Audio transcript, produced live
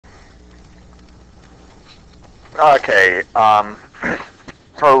Okay,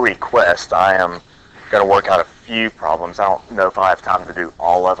 per request, I am going to work out a few problems. I don't know if I have time to do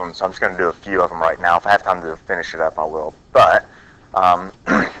all of them, so I'm just going to do a few of them right now. If I have time to finish it up, I will. But,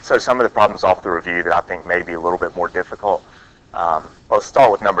 so some of the problems off the review that I think may be a little bit more difficult. Let's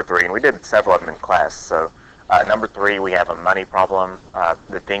start with number 3, and we did several of them in class. So, number 3, we have a money problem.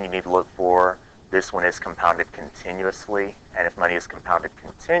 The thing you need to look for, this one is compounded continuously, and if money is compounded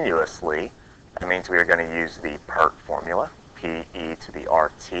continuously, that means we are going to use the PERT formula, PE to the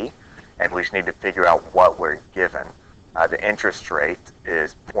RT, and we just need to figure out what we're given. The interest rate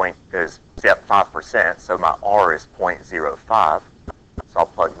is 5%, so my R is 0.05, so I'll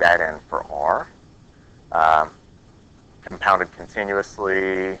plug that in for R. Compounded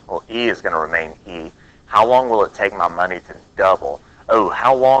continuously, well, E is going to remain E. How long will it take my money to double? Oh,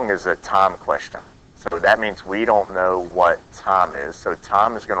 how long is a time question? So that means we don't know what time is. So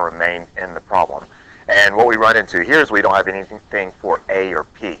time is going to remain in the problem. And what we run into here is we don't have anything for A or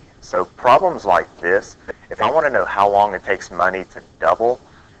P. So problems like this, if I want to know how long it takes money to double,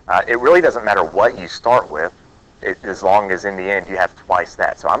 it really doesn't matter what you start with, as long as in the end you have twice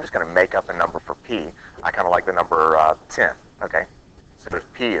that. So I'm just going to make up a number for P. I kind of like the number 10. Okay. So if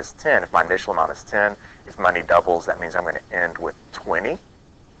P is 10, if my initial amount is 10, if money doubles, that means I'm going to end with 20.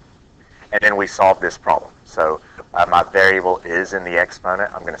 And then we solve this problem. So my variable is in the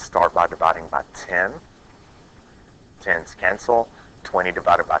exponent. I'm going to start by dividing by 10. 10's cancel. 20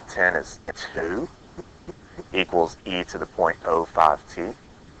 divided by 10 is 2, equals e to the 0.05t.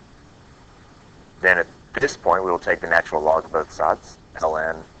 Then at this point, we will take the natural log of both sides,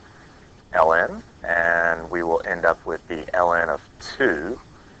 ln, and we will end up with the ln of 2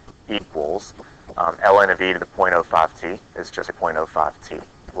 equals ln of e to the 0.05t is just a 0.05t.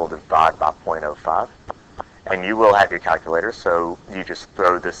 We'll divide by 0.05, and you will have your calculator, so you just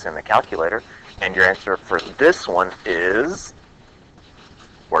throw this in the calculator, and your answer for this one is,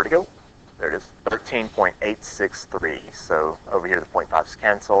 where to go? There it is, 13.863. So over here the 0.5's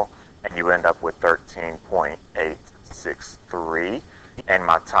cancel, and you end up with 13.863. And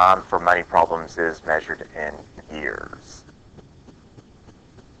my time for money problems is measured in years.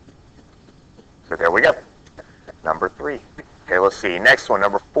 So there we go. Number 3. Okay, let's see. Next one,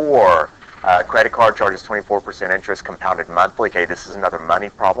 number 4. Credit card charges 24% interest compounded monthly. Okay, this is another money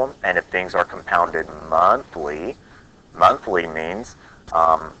problem. And if things are compounded monthly means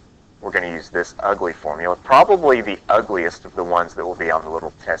we're going to use this ugly formula. Probably the ugliest of the ones that will be on the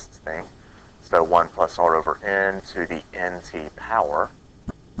little test thing. So 1 plus r over n to the nt power.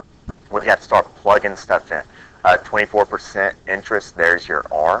 We have to start plugging stuff in. 24% interest, there's your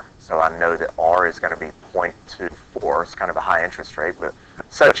r. So I know that r is going to be 0.24. It's kind of a high interest rate, but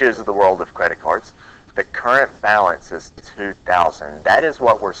such is the world of credit cards. The current balance is $2,000. That is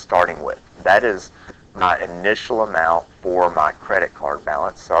what we're starting with. That is my initial amount for my credit card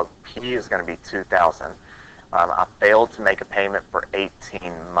balance. So P is going to be $2,000. I failed to make a payment for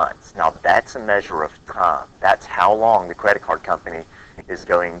 18 months. Now that's a measure of time. That's how long the credit card company is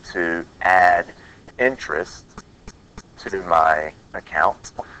going to add interest to my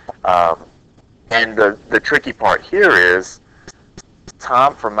account. And the tricky part here is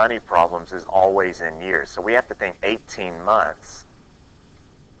time for money problems is always in years. So we have to think 18 months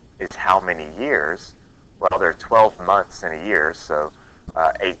is how many years? Well, there are 12 months in a year, so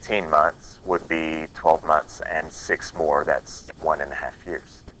 18 months would be 12 months and 6 more. That's 1.5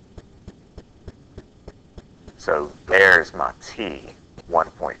 years. So there's my T,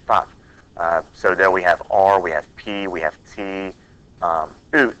 1.5. So there we have R, we have P, we have T.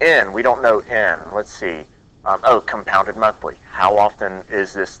 N, we don't know N. Let's see. Compounded monthly. How often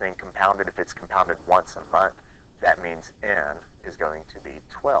is this thing compounded? If it's compounded once a month, that means N is going to be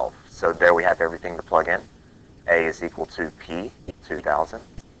 12. So there we have everything to plug in. A is equal to P, 2,000,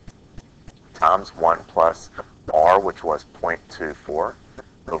 times 1 plus R, which was 0.24,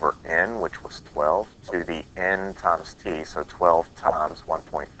 over N, which was 12, to the N times T, so 12 times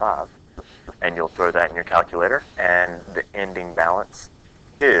 1.5. And you'll throw that in your calculator, and the ending balance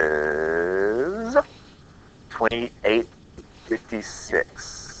is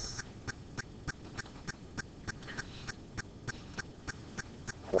 2856.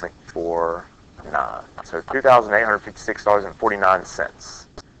 0.49. So $2,856.49.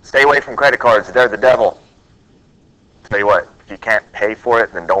 Stay away from credit cards. They're the devil. Tell you what, if you can't pay for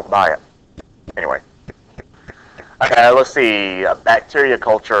it, then don't buy it. Anyway. Okay, let's see. Bacteria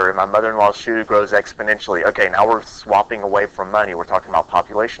culture in my mother-in-law's shoe grows exponentially. Okay, now we're swapping away from money. We're talking about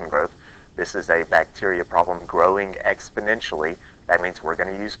population growth. This is a bacteria problem growing exponentially. That means we're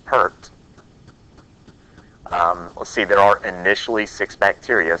going to use PERT. Let's see, there are initially 6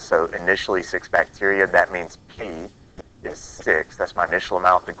 bacteria. So initially 6 bacteria, that means P is 6. That's my initial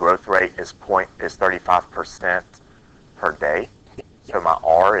amount. The growth rate is 35% per day. So my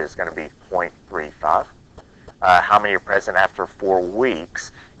R is going to be 0.35. How many are present after 4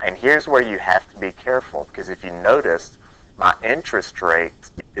 weeks? And here's where you have to be careful, because if you noticed, my interest rate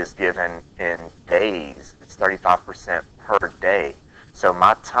is given in days. It's 35% per day. So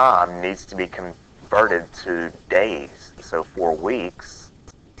my time needs to be converted to days. So 4 weeks,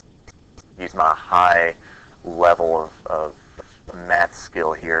 use my high level of math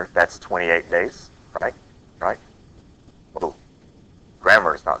skill here. That's 28 days, right? Right? Oh,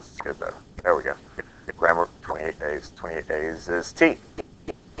 grammar is not as good though. There we go. Grammar, 28 days. 28 days is T.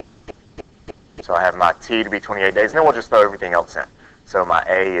 So I have my T to be 28 days, and then we'll just throw everything else in. So my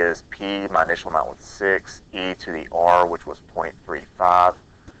A is P, my initial amount was 6, E to the R, which was 0.35,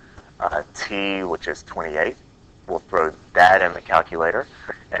 T, which is 28. We'll throw that in the calculator,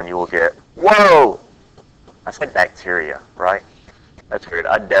 and you will get, whoa! I said bacteria, right? That's weird.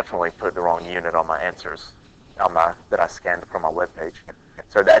 I definitely put the wrong unit on my answers that I scanned from my webpage.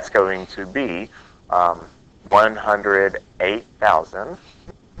 So that's going to be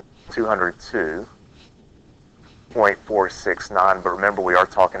 108,202.469. But remember, we are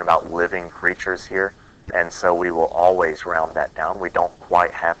talking about living creatures here, and so we will always round that down. We don't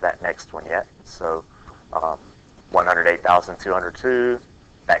quite have that next one yet. So 108,202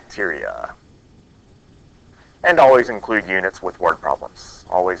 bacteria. And always include units with word problems.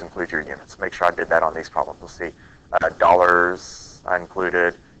 Always include your units. Make sure I did that on these problems. We'll see. Dollars I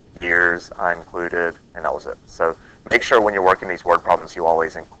included, years I included, and that was it. So make sure when you're working these word problems, you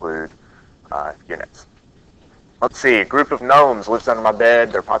always include units. Let's see. A group of gnomes lives under my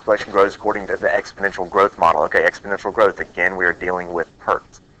bed. Their population grows according to the exponential growth model. Okay, exponential growth. Again, we are dealing with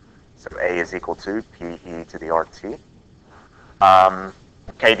PERT. So A is equal to PE to the RT.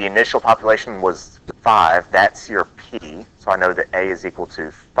 Okay, the initial population was 5. That's your P. So I know that A is equal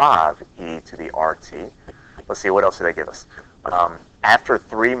to 5E to the RT. Let's see, what else did they give us? After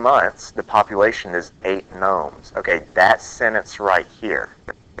 3 months, the population is 8 gnomes. Okay, that sentence right here.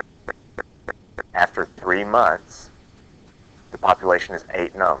 After 3 months, the population is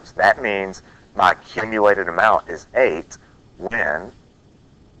 8 gnomes. That means my accumulated amount is 8 when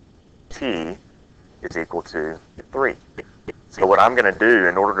T is equal to 3. So what I'm going to do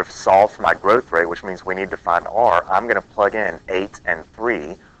in order to solve for my growth rate, which means we need to find R, I'm going to plug in 8 and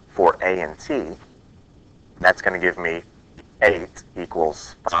 3 for A and T. That's going to give me 8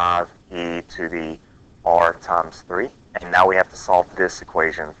 equals 5e to the R times 3. And now we have to solve this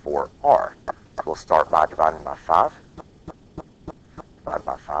equation for R. We'll start by dividing by 5. Divide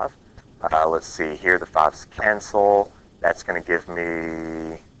by 5. Let's see here, the 5's cancel. That's going to give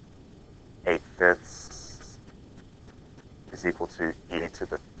me 8/5 is equal to e to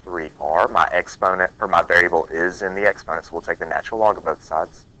the 3r. My exponent, or my variable, is in the exponent, so we'll take the natural log of both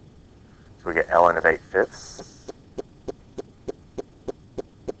sides. So we get ln of 8/5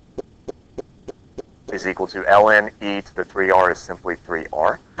 is equal to ln e to the 3r is simply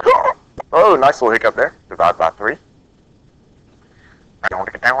 3r. Oh, nice little hiccup there. Divide by 3.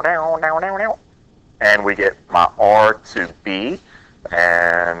 And we get my r to b.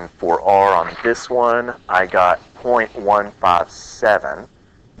 And for r on this one, I got 0.157.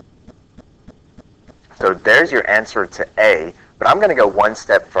 So there's your answer to A. But I'm going to go one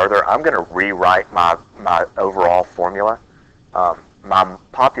step further. I'm going to rewrite my overall formula. My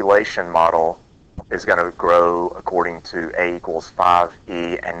population model is going to grow according to A equals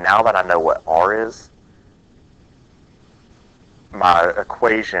 5E. And now that I know what R is, my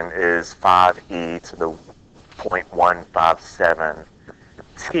equation is 5E to the 0.157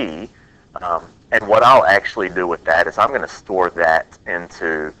 T. And what I'll actually do with that is I'm going to store that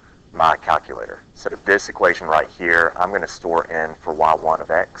into my calculator. So this equation right here, I'm going to store in for y1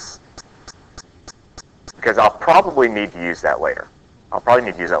 of x, because I'll probably need to use that later.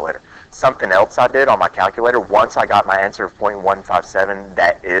 Something else I did on my calculator, once I got my answer of 0.157,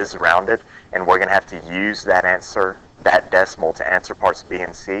 that is rounded, and we're going to have to use that answer, that decimal, to answer parts B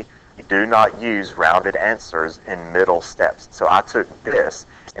and C. You do not use rounded answers in middle steps. So I took this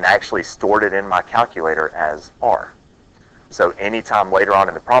and actually stored it in my calculator as R. So anytime later on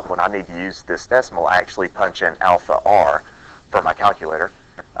in the problem when I need to use this decimal, I actually punch in alpha R for my calculator,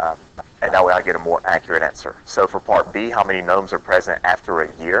 and that way I get a more accurate answer. So for part B, how many gnomes are present after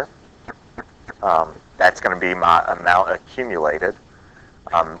a year? That's going to be my amount accumulated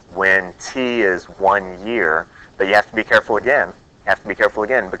when T is 1 year. But you have to be careful again.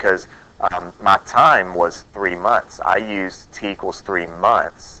 Because my time was 3 months. I used T equals 3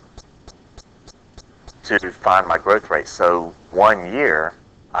 months to find my growth rate. So 1 year,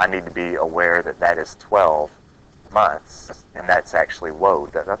 I need to be aware that that is 12 months, and that's actually, whoa,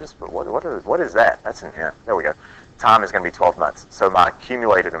 what is that? That's an N. There we go. Time is going to be 12 months. So my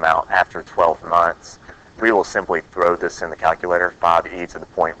accumulated amount after 12 months, we will simply throw this in the calculator, 5e to the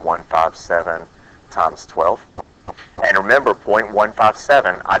 0.157 times 12. And remember,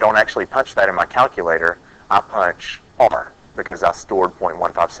 0.157, I don't actually punch that in my calculator. I punch R, because I stored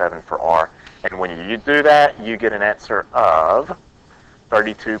 0.157 for R. And when you do that, you get an answer of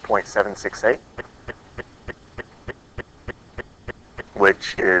 32.768,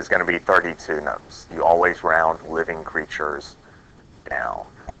 which is going to be 32 gnomes. You always round living creatures down.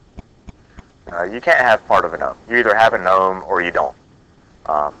 You can't have part of a gnome. You either have a gnome or you don't.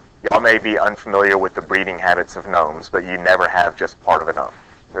 Y'all may be unfamiliar with the breeding habits of gnomes, but you never have just part of a gnome.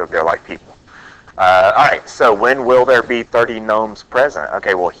 They're like people. All right, so when will there be 30 gnomes present?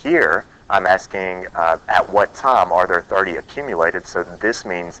 Okay, well here I'm asking at what time are there 30 accumulated, so this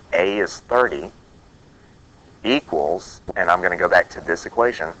means A is 30 equals, and I'm going to go back to this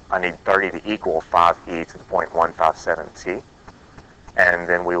equation, I need 30 to equal 5e to the 0.157t, and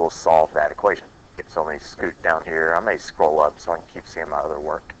then we will solve that equation. So let me scoot down here. I may scroll up so I can keep seeing my other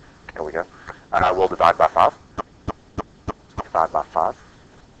work. There we go. We'll divide by 5. Divide by 5.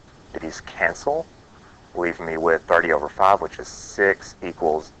 These cancel, leaving me with 30 over 5, which is 6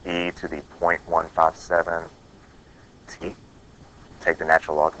 equals e to the 0.157 t. Take the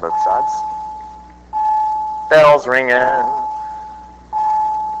natural log of both sides. Bells ringing.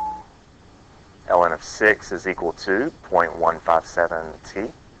 ln of 6 is equal to 0.157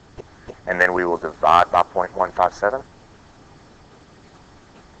 t. And then we will divide by 0.157.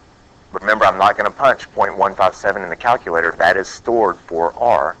 Remember, I'm not going to punch 0.157 in the calculator. That is stored for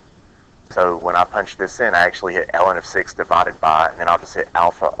R. So when I punch this in, I actually hit ln of 6 divided by, and then I'll just hit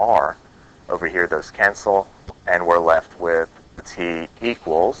alpha R. Over here, those cancel, and we're left with t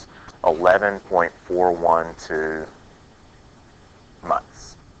equals 11.412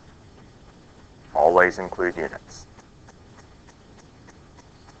 months. Always include units.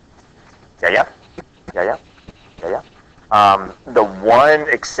 Yeah. The one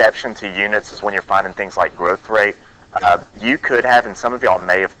exception to units is when you're finding things like growth rate. You could have, and some of y'all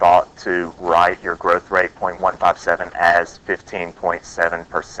may have thought to write your growth rate 0.157 as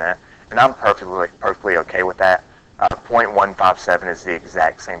 15.7%, and I'm perfectly okay with that. 0.157 is the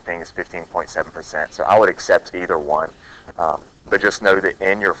exact same thing as 15.7%, so I would accept either one. But just know that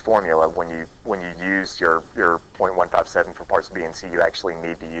in your formula, when you use your 0.157 for parts B and C, you actually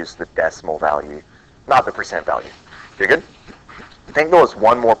need to use the decimal value, not the percent value. You're good? I think there was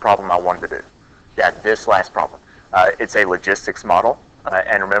one more problem I wanted to do. Yeah, this last problem. It's a logistics model.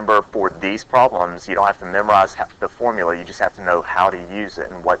 And remember, for these problems, you don't have to memorize the formula. You just have to know how to use it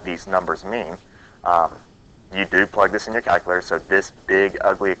and what these numbers mean. You do plug this in your calculator. So this big,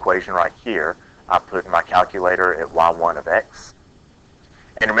 ugly equation right here, I put in my calculator at y1 of x.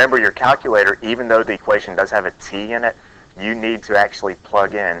 And remember, your calculator, even though the equation does have a t in it, you need to actually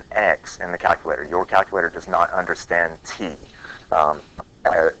plug in x in the calculator. Your calculator does not understand t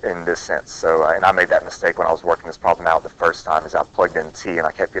in this sense. So, and I made that mistake when I was working this problem out the first time, is I plugged in t and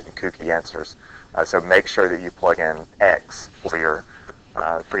I kept getting kooky answers. So make sure that you plug in x for your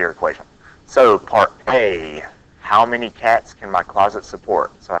equation. So part A, how many cats can my closet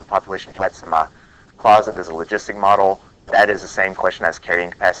support? So I have population of cats in my closet is a logistic model. That is the same question as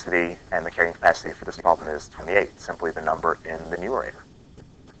carrying capacity, and the carrying capacity for this problem is 28, simply the number in the numerator.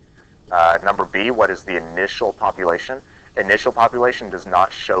 Number B, what is the initial population? Initial population does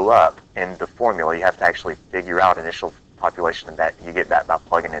not show up in the formula. You have to actually figure out initial population, and that you get that by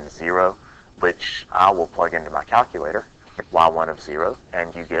plugging in 0, which I will plug into my calculator, y1 of 0,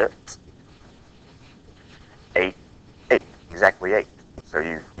 and you get 8, exactly 8.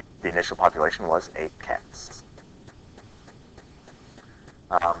 So the initial population was 8 cats.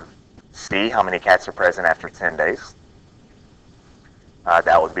 C, how many cats are present after 10 days?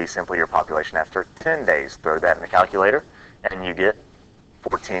 That would be simply your population after 10 days. Throw that in the calculator, and you get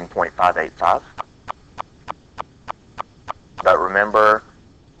 14.585. But remember,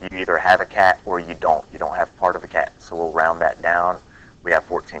 you either have a cat or you don't. You don't have part of a cat. So we'll round that down. We have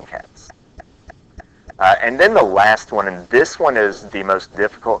 14 cats. And then the last one, and this one is the most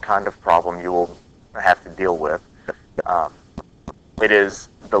difficult kind of problem you will have to deal with. It is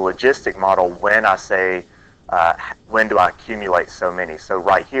the logistic model when I say, when do I accumulate so many? So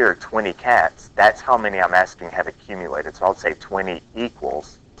right here, 20 cats, that's how many I'm asking have accumulated. So I'll say 20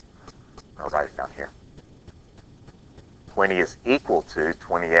 equals, I'll write it down here. 20 is equal to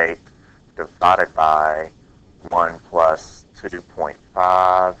 28 divided by 1 plus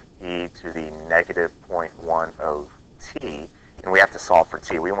 2.5 e to the negative 0.10 t, and we have to solve for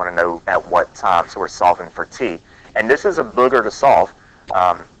t. We want to know at what time, so we're solving for t. And this is a booger to solve.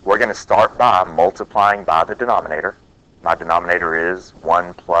 We're going to start by multiplying by the denominator. My denominator is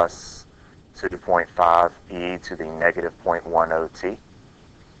 1 plus 2.5 e to the negative 0.10 t.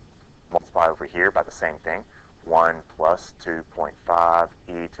 Multiply over here by the same thing. 1 plus 2.5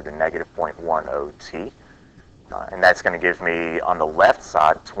 e to the negative 0.10 t. And that's going to give me, on the left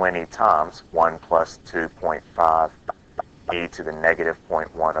side, 20 times 1 plus 2.5 e to the negative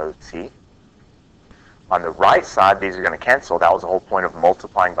 0.10 t. On the right side, these are going to cancel. That was the whole point of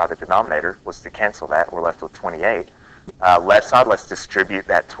multiplying by the denominator, was to cancel that. We're left with 28. Left side, let's distribute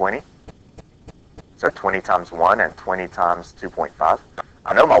that 20. So 20 times 1 and 20 times 2.5.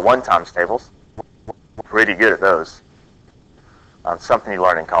 I know my 1 times tables. Pretty good at those. Something you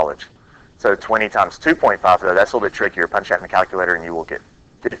learn in college. So 20 times 2.5, though, that's a little bit trickier. Punch that in the calculator and you will get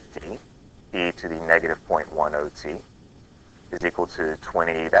 50 e to the negative 0.10 t is equal to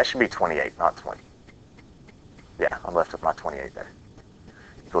 20. That should be 28, not 20. Yeah, I'm left with my 28 there.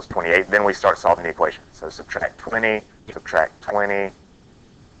 Equals 28. Then we start solving the equation. So subtract 20, subtract 20.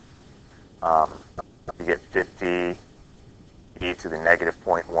 You get 50 e to the negative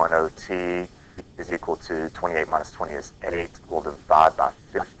 0.10 t is equal to 28 minus 20 is 8. We'll divide by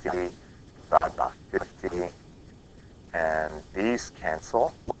 50, divide by 50, and these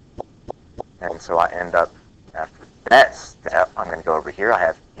cancel. And so I end up, after that step, I'm going to go over here. I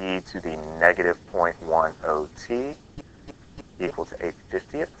have e to the negative 0.10 t equal to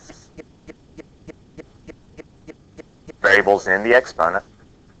 8/50. Variables in the exponent.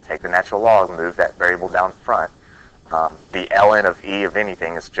 Take the natural log, move that variable down front. The ln of e of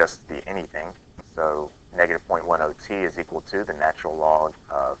anything is just the anything. So negative 0.10 t is equal to the natural log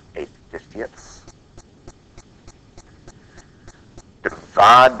of 8/50.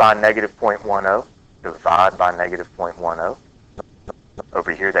 Divide by negative 0.10. Divide by negative 0.10.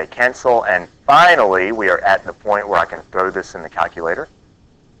 Over here they cancel, and finally we are at the point where I can throw this in the calculator.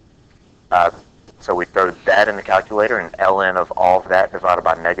 So we throw that in the calculator, and ln of all of that divided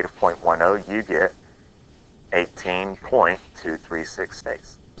by negative 0.10, you get 18.236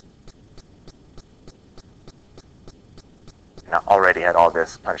 days. And I already had all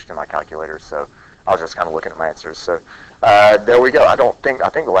this punched in my calculator, so I was just kind of looking at my answers. So there we go. I think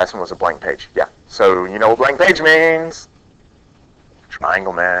the last one was a blank page. Yeah. So you know what blank page means?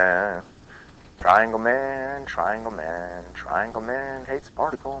 Triangle man. Triangle man, triangle man, triangle man hates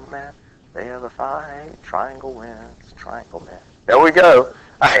particle man. They have a fight, triangle wins, triangle man. There we go.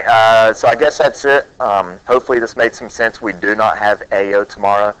 All right, so I guess that's it. Hopefully this made some sense. We do not have AO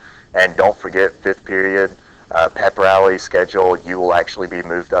tomorrow. And don't forget, 5th period, pep rally schedule, you will actually be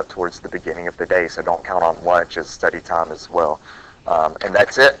moved up towards the beginning of the day. So don't count on lunch as study time as well. And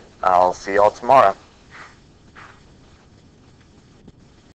that's it. I'll see y'all tomorrow.